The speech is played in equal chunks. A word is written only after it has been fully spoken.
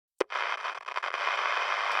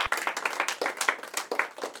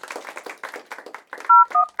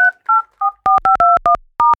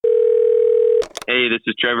Hey, this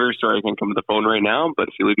is Trevor. Sorry I can't come to the phone right now, but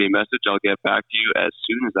if you leave me a message, I'll get back to you as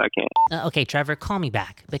soon as I can. Okay, Trevor, call me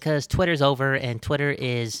back because Twitter's over, and Twitter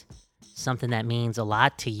is something that means a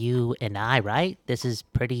lot to you and I, right? This is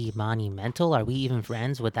pretty monumental. Are we even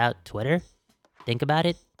friends without Twitter? Think about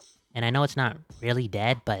it. And I know it's not really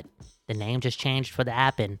dead, but the name just changed for the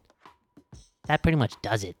app, and that pretty much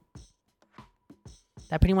does it.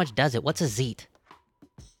 What's a Zeet?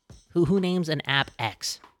 Who names an app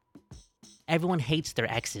X? Everyone hates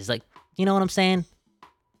their exes. Like, you know what I'm saying?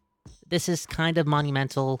 This is kind of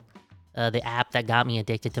monumental. The app that got me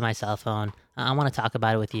addicted to my cell phone. I want to talk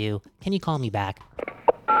about it with you. Can you call me back?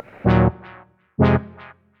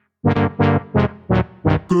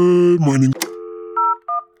 Good morning.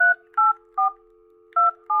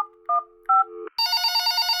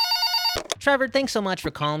 Trevor, thanks so much for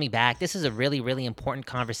calling me back. This is a really, really important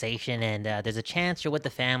conversation, and there's a chance you're with the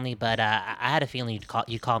family, but I had a feeling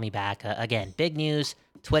you'd call me back. Again, big news.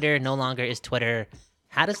 Twitter no longer is Twitter.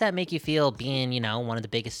 How does that make you feel being, one of the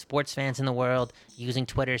biggest sports fans in the world, using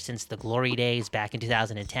Twitter since the glory days back in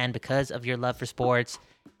 2010 because of your love for sports,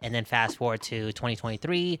 and then fast forward to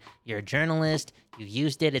 2023, you're a journalist, you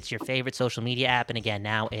used it, it's your favorite social media app, and again,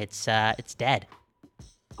 now it's dead.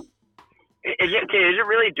 Is it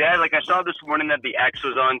really dead? Like, I saw this morning that the X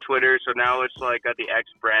was on Twitter, so now it's like got the X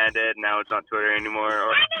branded, now it's not Twitter anymore.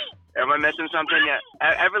 Or am I missing something? Yeah,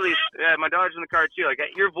 Everly, my daughter's in the car too. Like,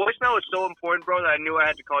 your voicemail was so important, bro, that I knew I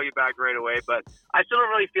had to call you back right away. But I still don't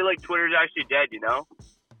really feel like Twitter's actually dead,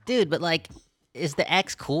 Dude, but like, is the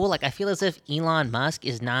X cool? Like, I feel as if Elon Musk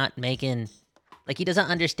is not making, like, he doesn't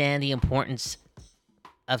understand the importance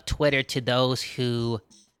of Twitter to those who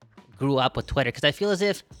grew up with Twitter. Because I feel as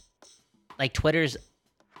if, like, Twitter's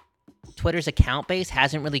account base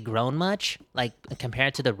hasn't really grown much, like,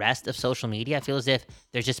 compared to the rest of social media. I feel as if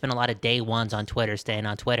there's just been a lot of day ones on Twitter staying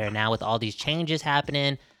on Twitter. And now with all these changes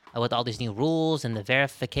happening, with all these new rules and the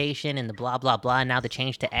verification and the blah, blah, blah, and now the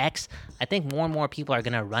change to X, I think more and more people are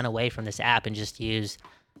going to run away from this app and just use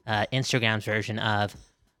Instagram's version of,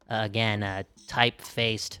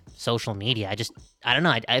 type-faced social media. I don't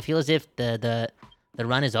know. I feel as if the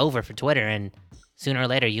run is over for Twitter, and sooner or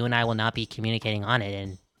later, you and I will not be communicating on it,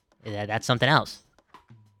 and that's something else.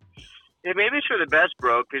 Yeah, maybe it's for the best,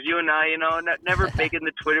 bro, because you and I, never big in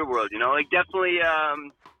the Twitter world, like, definitely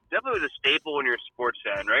was a staple when you're a sports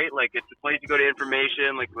fan, right? Like, it's a place to go to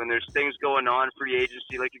information, like, when there's things going on, free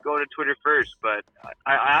agency, like, you go to Twitter first, but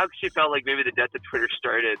I actually felt like maybe the death of Twitter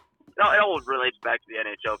started. No, it all relates back to the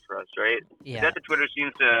NHL for us, right? Yeah. The death of Twitter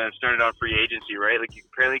seems to have started on free agency, right? Like, you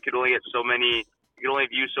apparently could only view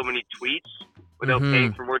so many tweets without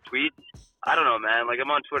paying for more tweets. I don't know, man. Like, I'm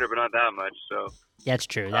on Twitter, but not that much. So that's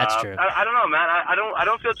true. True. I don't know, man. I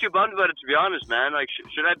don't feel too bummed about it, to be honest, man. Like,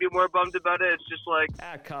 should I be more bummed about it? It's just like,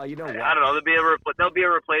 Kyle, you know what? I don't know. There'll be a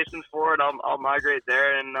replacement for it. I'll migrate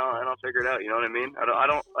there and I'll figure it out. You know what I mean? I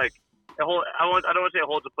don't like. I don't want to say it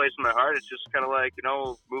holds a place in my heart. It's just kind of like,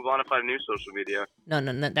 move on and find new social media. No,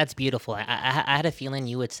 that's beautiful. I had a feeling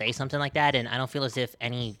you would say something like that, and I don't feel as if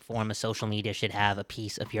any form of social media should have a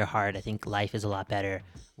piece of your heart. I think life is a lot better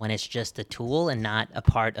when it's just a tool and not a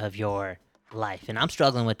part of your life. And I'm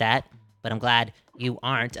struggling with that, but I'm glad you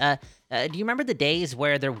aren't. Do you remember the days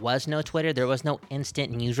where there was no Twitter, there was no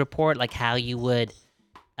instant news report, like how you would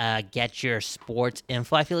get your sports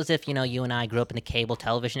info? I feel as if, you and I grew up in the cable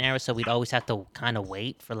television era, so we'd always have to kind of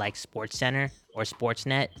wait for, like, SportsCenter or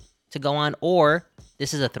Sportsnet to go on. Or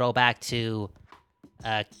this is a throwback to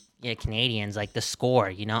Canadians, like the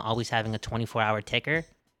Score, always having a 24-hour ticker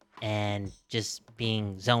and just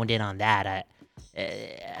being zoned in on that.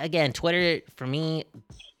 Again, Twitter, for me,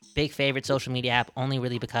 big favorite social media app, only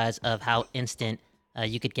really because of how instant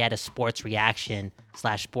you could get a sports reaction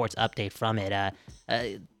 / sports update from it.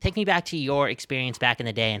 Take me back to your experience back in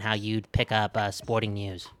the day and how you'd pick up sporting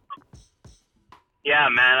news. Yeah,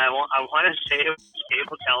 man, I want to say it was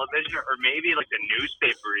cable television or maybe like the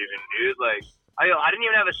newspaper even, dude. Like, I didn't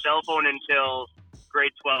even have a cell phone until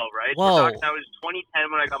grade 12, right? Whoa. So that was 2010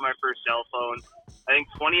 when I got my first cell phone. I think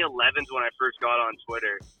 2011 is when I first got on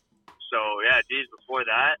Twitter. So, yeah, geez, before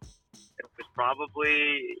that, it was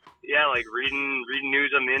probably, like reading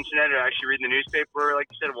news on the internet or actually reading the newspaper, like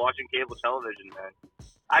you said, watching cable television, man.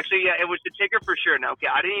 Actually, yeah, it was the ticker for sure. Now, okay,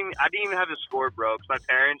 I didn't even have the Score, bro, because my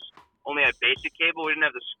parents only had basic cable. We didn't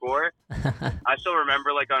have the Score. I still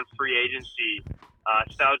remember, like, on free agency,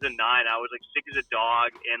 2009, I was like sick as a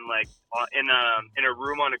dog in a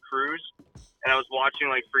room on a cruise, and I was watching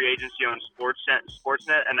like free agency on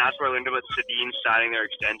Sportsnet, and that's where I learned about Sedin signing their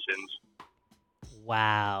extensions.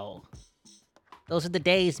 Wow. Those are the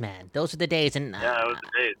days, man. Those are the days. And yeah, those are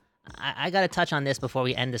the days. I got to touch on this before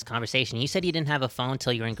we end this conversation. You said you didn't have a phone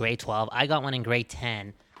till you were in grade 12. I got one in grade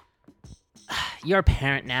 10. You're a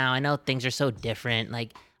parent now. I know things are so different.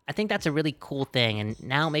 Like, I think that's a really cool thing. And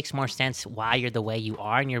now it makes more sense why you're the way you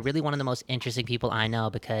are. And you're really one of the most interesting people I know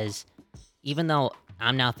because even though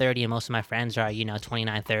I'm now 30 and most of my friends are,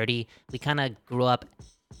 29, 30, we kind of grew up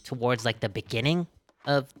towards like the beginning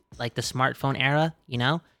of like the smartphone era,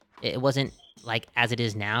 It wasn't like as it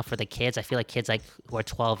is now for the kids. I feel like kids like who are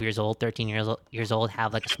 12 years old, 13 years old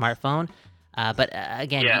have like a smartphone. But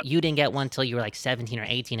again, Yeah. you didn't get one until you were like 17 or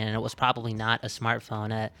 18, and it was probably not a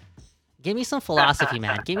smartphone. Give me some philosophy,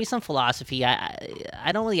 man. Give me some philosophy.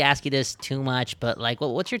 I don't really ask you this too much, but like,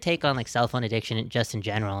 what's your take on like cell phone addiction just in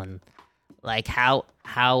general, and like how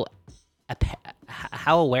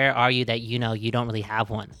aware are you that you don't really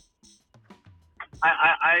have one?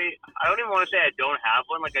 I don't even want to say I don't have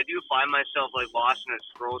one. Like, I do find myself like lost in a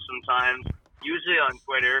scroll sometimes, usually on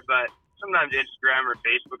Twitter, but sometimes Instagram or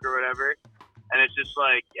Facebook or whatever. And it's just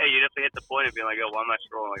like, yeah, you definitely hit the point of being like, oh, why am I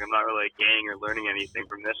scrolling? Like, I'm not really gaining or learning anything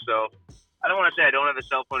from this. So I don't want to say I don't have a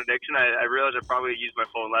cell phone addiction. I realize I probably use my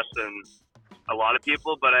phone less than a lot of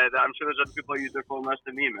people, but I'm sure there's other people who use their phone less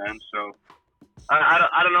than me, man. So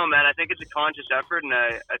I don't know, man. I think it's a conscious effort, and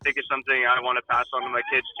I think it's something I want to pass on to my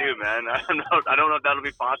kids too, man. I don't know if that'll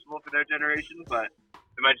be possible for their generation, but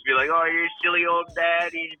they might just be like, oh, you're a silly old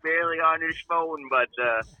dad. He's barely on his phone. But,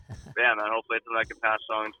 yeah, man, hopefully it's something I can pass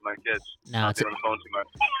on to my kids. No, Not be on the phone too much.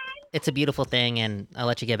 It's a beautiful thing, and I'll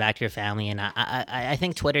let you get back to your family. And I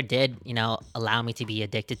think Twitter did, allow me to be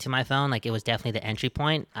addicted to my phone. Like, it was definitely the entry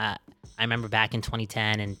point. I remember back in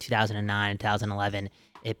 2010 and 2009 and 2011,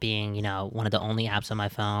 it being, one of the only apps on my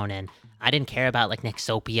phone. And I didn't care about, like,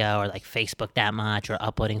 Nexopia or, like, Facebook that much or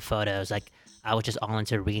uploading photos. Like, I was just all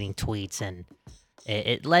into reading tweets, and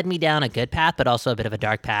it led me down a good path, but also a bit of a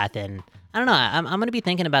dark path. And I don't know. I'm going to be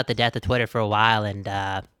thinking about the death of Twitter for a while. And,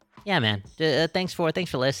 yeah, man. Thanks for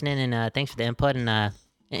listening, and thanks for the input, and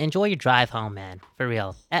enjoy your drive home, man. For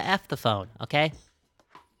real. F the phone, okay?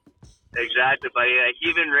 Exactly, buddy.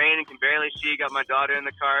 Even rain and can barely see. Got my daughter in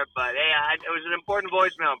the car, but hey, it was an important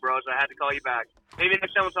voicemail, bro. So I had to call you back. Maybe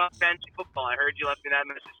next time we'll talk fantasy football. I heard you left me that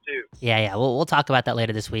message too. Yeah. We'll talk about that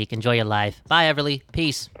later this week. Enjoy your life. Bye, Everly.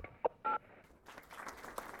 Peace.